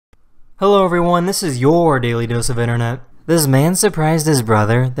Hello everyone, this is your Daily Dose of Internet. This man surprised his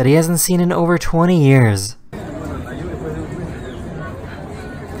brother that he hasn't seen in over 20 years.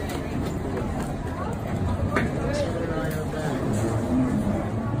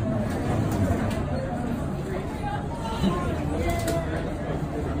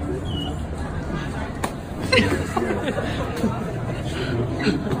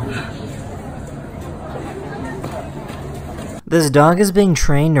 This dog is being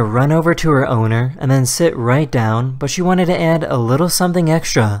trained to run over to her owner and then sit right down, but she wanted to add a little something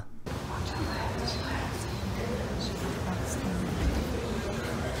extra.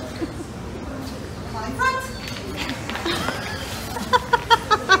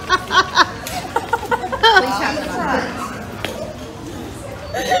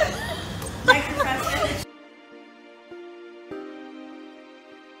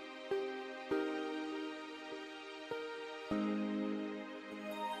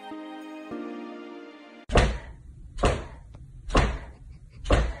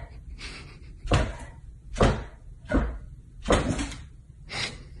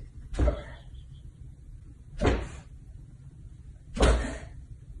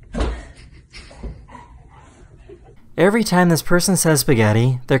 Every time this person says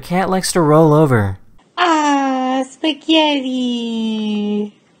spaghetti, their cat likes to roll over. Ah,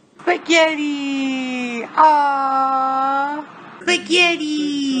 spaghetti! Spaghetti! Ah,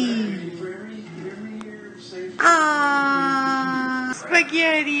 spaghetti! Ah,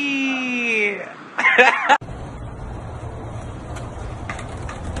 spaghetti!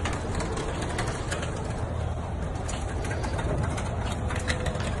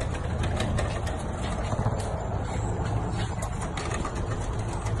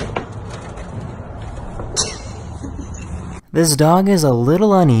 This dog is a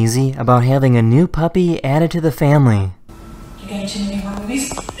little uneasy about having a new puppy added to the family. You got too many horror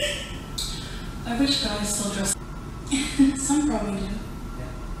movies? I wish guys still dress. Some probably do.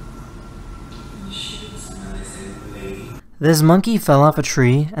 This monkey fell off a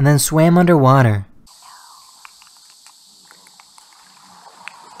tree and then swam underwater.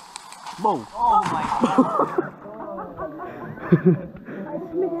 Whoa! Oh my god!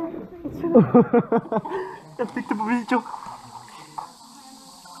 Jag fick det på video!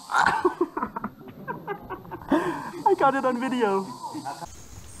 I got it on video!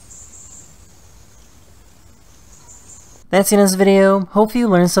 That's the end of this video. Hope you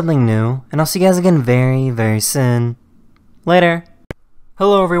learned something new, and I'll see you guys again very soon. Later!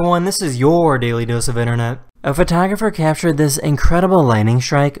 Hello everyone, this is your Daily Dose of Internet. A photographer captured this incredible lightning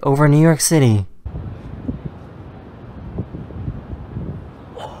strike over New York City.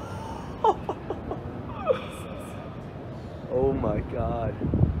 Oh my god.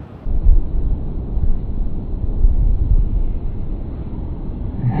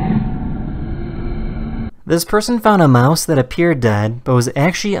 This person found a mouse that appeared dead, but was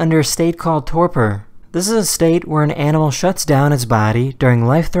actually under a state called torpor. This is a state where an animal shuts down its body during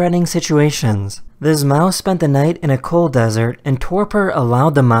life-threatening situations. This mouse spent the night in a cold desert, and torpor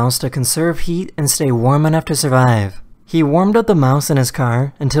allowed the mouse to conserve heat and stay warm enough to survive. He warmed up the mouse in his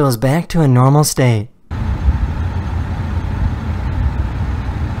car until it was back to a normal state.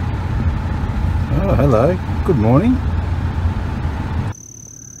 Oh, hello. Good morning.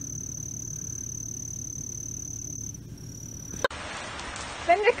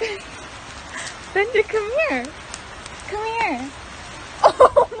 Bender, come here. Come here.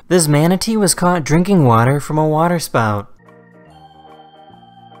 This manatee was caught drinking water from a water spout.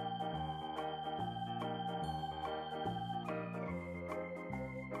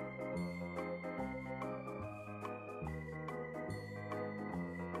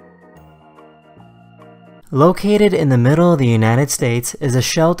 Located in the middle of the United States is a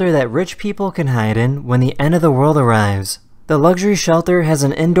shelter that rich people can hide in when the end of the world arrives. The luxury shelter has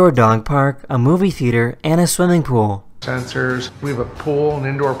an indoor dog park, a movie theater, and a swimming pool. Sensors. We have a pool, an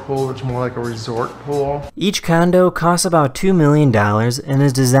indoor pool that's more like a resort pool. Each condo costs about $2 million and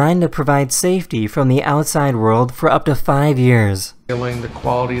is designed to provide safety from the outside world for up to 5 years. The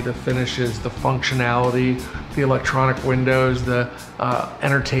quality, the finishes, the functionality, the electronic windows, the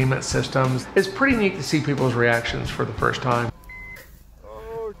entertainment systems. It's pretty neat to see people's reactions for the first time.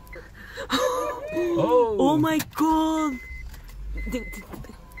 Oh my god!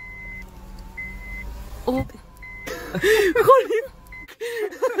 Oh.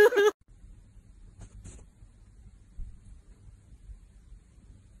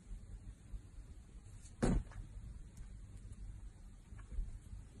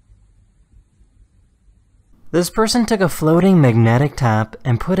 This person took a floating magnetic top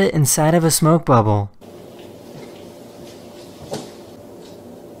and put it inside of a smoke bubble.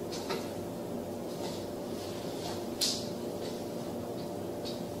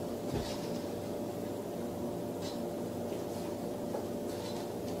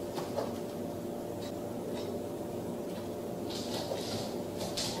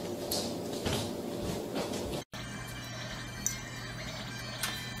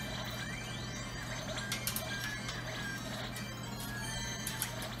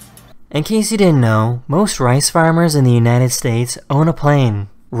 In case you didn't know, most rice farmers in the United States own a plane.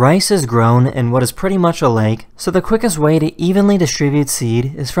 Rice is grown in what is pretty much a lake, so the quickest way to evenly distribute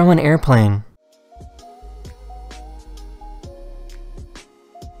seed is from an airplane.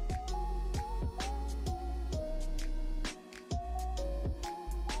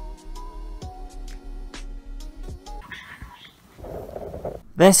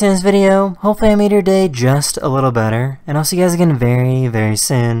 That's in this video. Hopefully I made your day just a little better, and I'll see you guys again very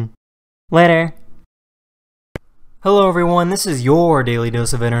soon. Later! Hello everyone, this is your Daily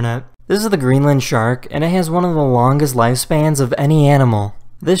Dose of Internet. This is the Greenland shark, and it has one of the longest lifespans of any animal.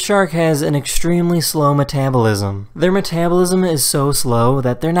 This shark has an extremely slow metabolism. Their metabolism is so slow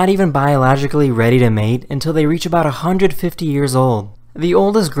that they're not even biologically ready to mate until they reach about 150 years old. The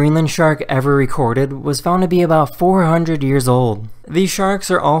oldest Greenland shark ever recorded was found to be about 400 years old. These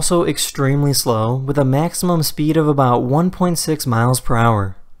sharks are also extremely slow, with a maximum speed of about 1.6 miles per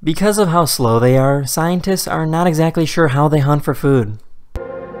hour. Because of how slow they are, scientists are not exactly sure how they hunt for food.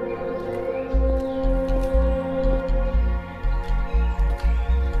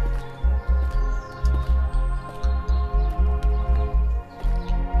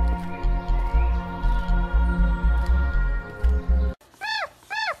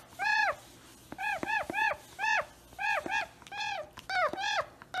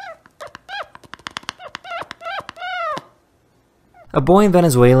 A boy in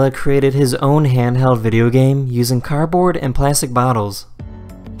Venezuela created his own handheld video game using cardboard and plastic bottles.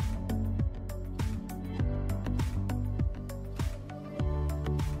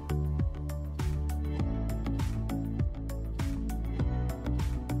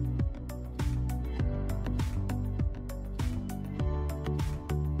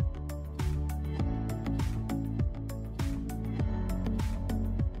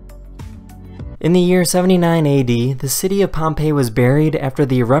 In the year 79 AD, the city of Pompeii was buried after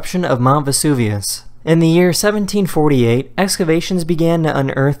the eruption of Mount Vesuvius. In the year 1748, excavations began to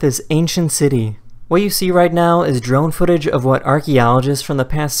unearth this ancient city. What you see right now is drone footage of what archaeologists from the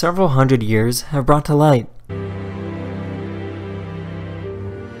past several hundred years have brought to light.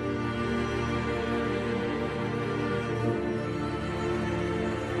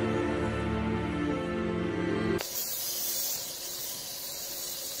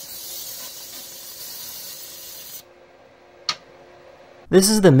 This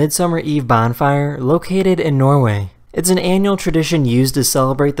is the Midsummer Eve bonfire located in Norway. It's an annual tradition used to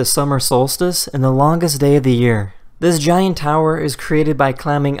celebrate the summer solstice and the longest day of the year. This giant tower is created by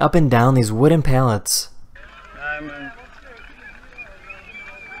climbing up and down these wooden pallets.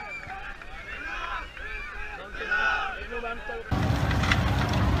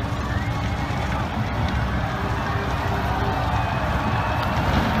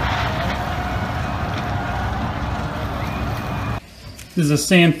 This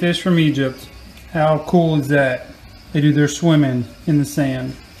is a sandfish from Egypt. How cool is that? They do their swimming in the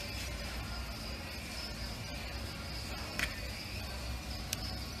sand.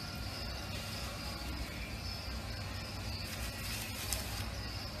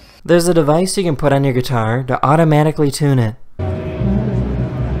 There's a device you can put on your guitar to automatically tune it.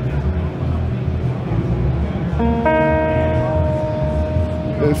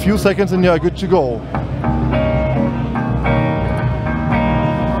 A few seconds and you're good to go.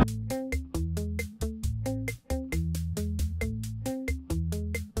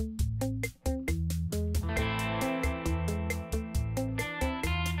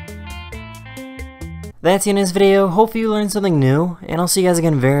 That's the end of this video. Hopefully you learned something new, and I'll see you guys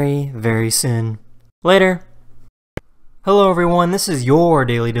again very soon. Later! Hello everyone, this is your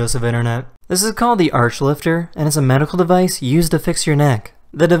Daily Dose of Internet. This is called the Arch Lifter, and it's a medical device used to fix your neck.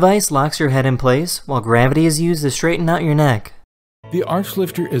 The device locks your head in place, while gravity is used to straighten out your neck. The Arch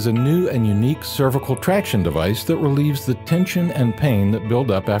Lifter is a new and unique cervical traction device that relieves the tension and pain that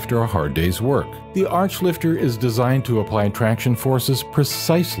build up after a hard day's work. The Arch Lifter is designed to apply traction forces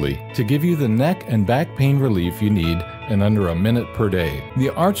precisely to give you the neck and back pain relief you need in under a minute per day. The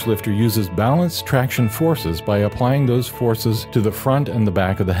Arch Lifter uses balanced traction forces by applying those forces to the front and the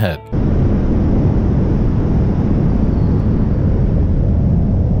back of the head.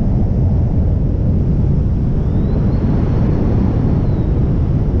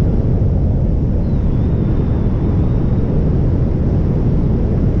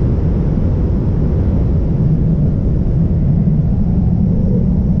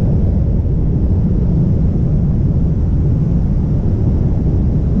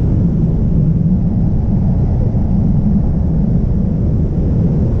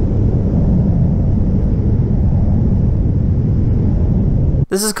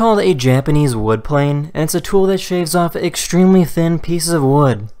 This is called a Japanese wood plane, and it's a tool that shaves off extremely thin pieces of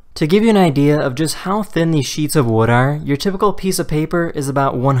wood. To give you an idea of just how thin these sheets of wood are, your typical piece of paper is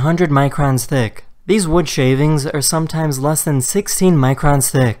about 100 microns thick. These wood shavings are sometimes less than 16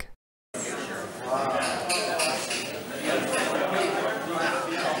 microns thick.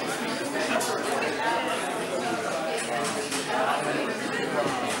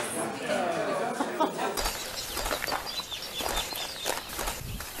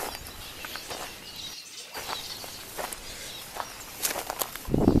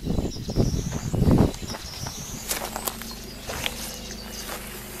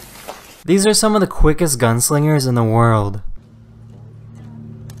 These are some of the quickest gunslingers in the world.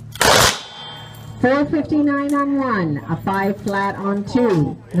 4:59 on 1, a 5 flat on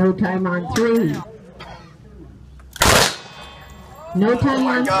 2, no time on 3. No time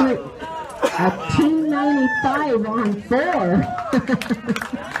on 3. A 295 on 4.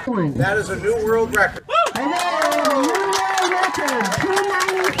 That is a new world record. A new world record,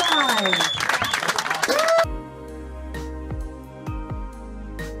 295.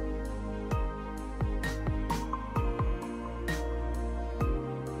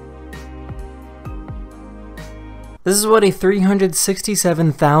 This is what a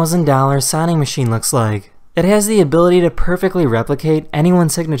 $367,000 signing machine looks like. It has the ability to perfectly replicate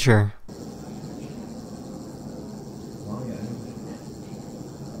anyone's signature.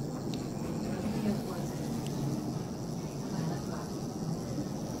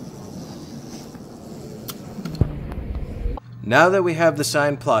 Now that we have the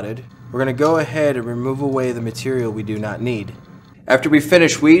sign plotted, we're going to go ahead and remove away the material we do not need. After we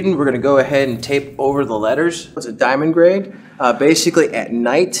finish weeding, we're going to go ahead and tape over the letters. It's a diamond grade. Basically at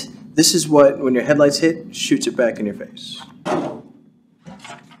night, this is what, when your headlights hit, shoots it back in your face. And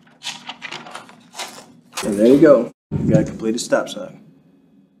there you go. You got a completed stop sign.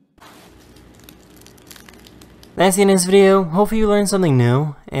 That's the end of this video. Hopefully you learned something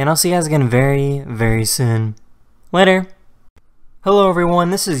new, and I'll see you guys again very, very soon. Later. Hello everyone,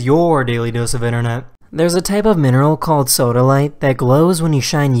 this is your daily dose of internet. There's a type of mineral called sodalite that glows when you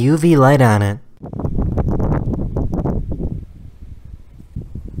shine UV light on it.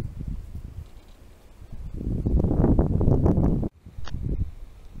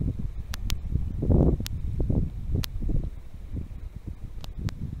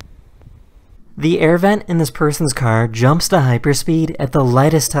 The air vent in this person's car jumps to hyperspeed at the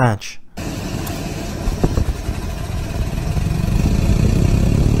lightest touch.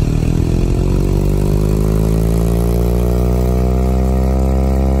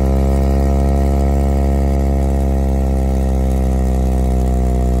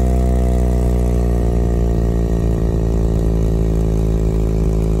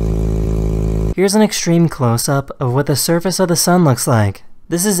 Here's an extreme close-up of what the surface of the sun looks like.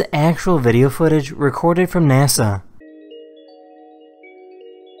 This is actual video footage recorded from NASA.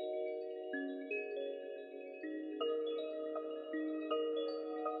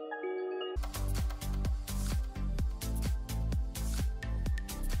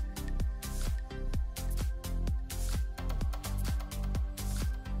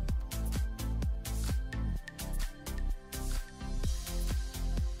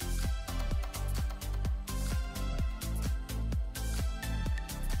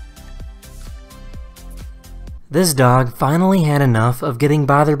 This dog finally had enough of getting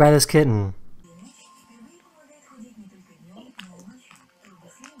bothered by this kitten.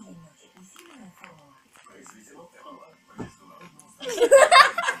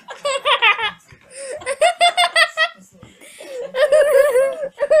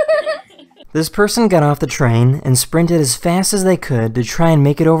 This person got off the train and sprinted as fast as they could to try and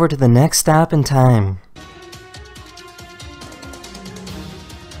make it over to the next stop in time.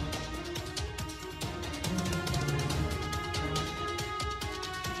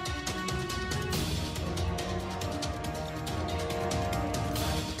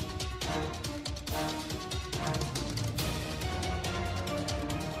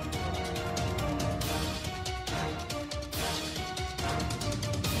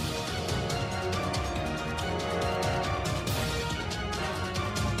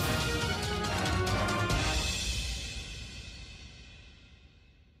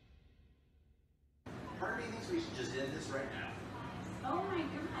 Oh my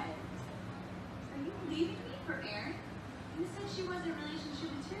god. Are you leaving me for Erin? You said she wasn't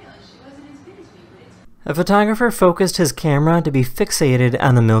relationship material. She wasn't as good as me, but it's... A photographer focused his camera to be fixated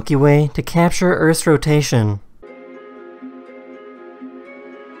on the Milky Way to capture Earth's rotation.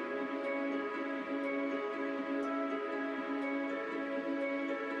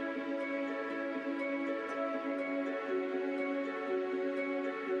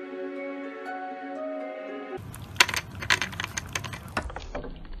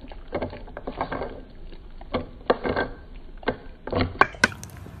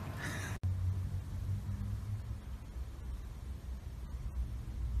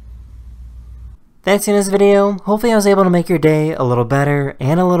 That's it in this video. Hopefully I was able to make your day a little better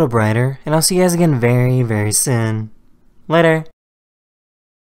and a little brighter, and I'll see you guys again very, very soon. Later.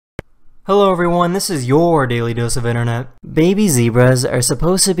 Hello everyone, this is your Daily Dose of Internet. Baby zebras are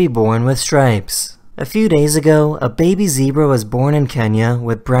supposed to be born with stripes. A few days ago, a baby zebra was born in Kenya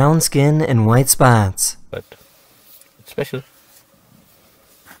with brown skin and white spots. But it's special.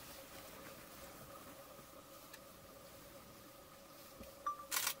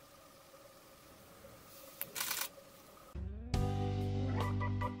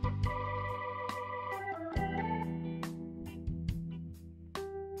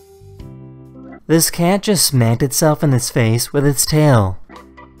 This cat just smacked itself in its face with its tail.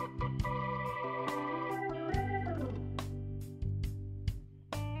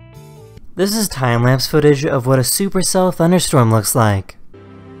 This is time-lapse footage of what a supercell thunderstorm looks like.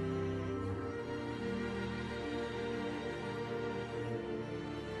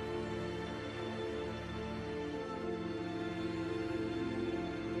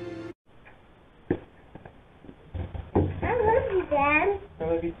 I love you, Dad. I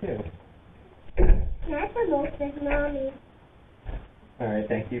love you too. Can I promote this, Mommy? Alright,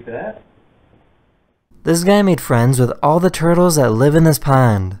 thank you for that. This guy made friends with all the turtles that live in this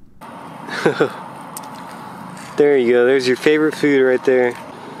pond. There you go, there's your favorite food right there.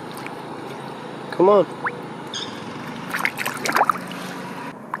 Come on.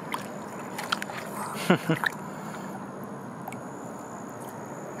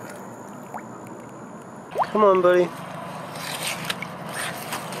 Come on, buddy.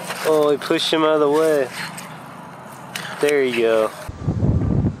 Oh, he pushed him out of the way. There you go.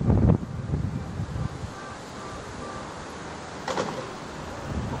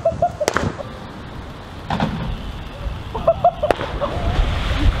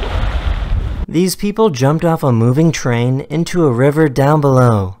 These people jumped off a moving train into a river down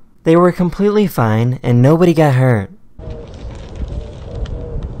below. They were completely fine and nobody got hurt.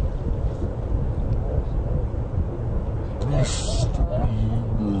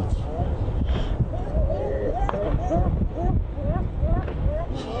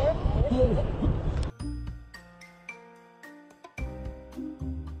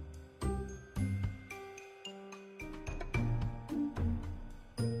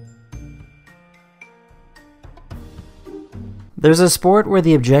 There's a sport where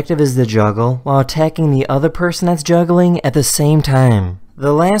the objective is to juggle while attacking the other person that's juggling at the same time.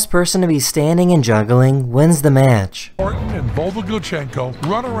 The last person to be standing and juggling wins the match. Horton and Volodymyr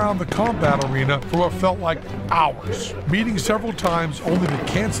run around the combat arena for what felt like hours, meeting several times only to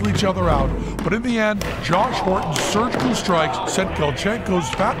cancel each other out. But in the end, Josh Horton's surgical strikes sent Galchenko's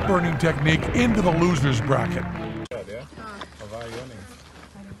fat-burning technique into the loser's bracket.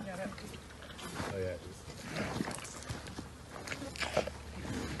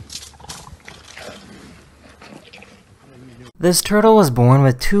 This turtle was born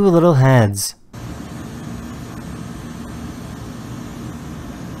with 2 little heads.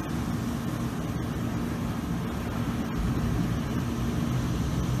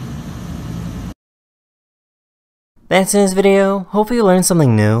 That's it in this video. Hopefully you learned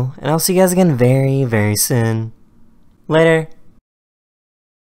something new, and I'll see you guys again very, very soon. Later.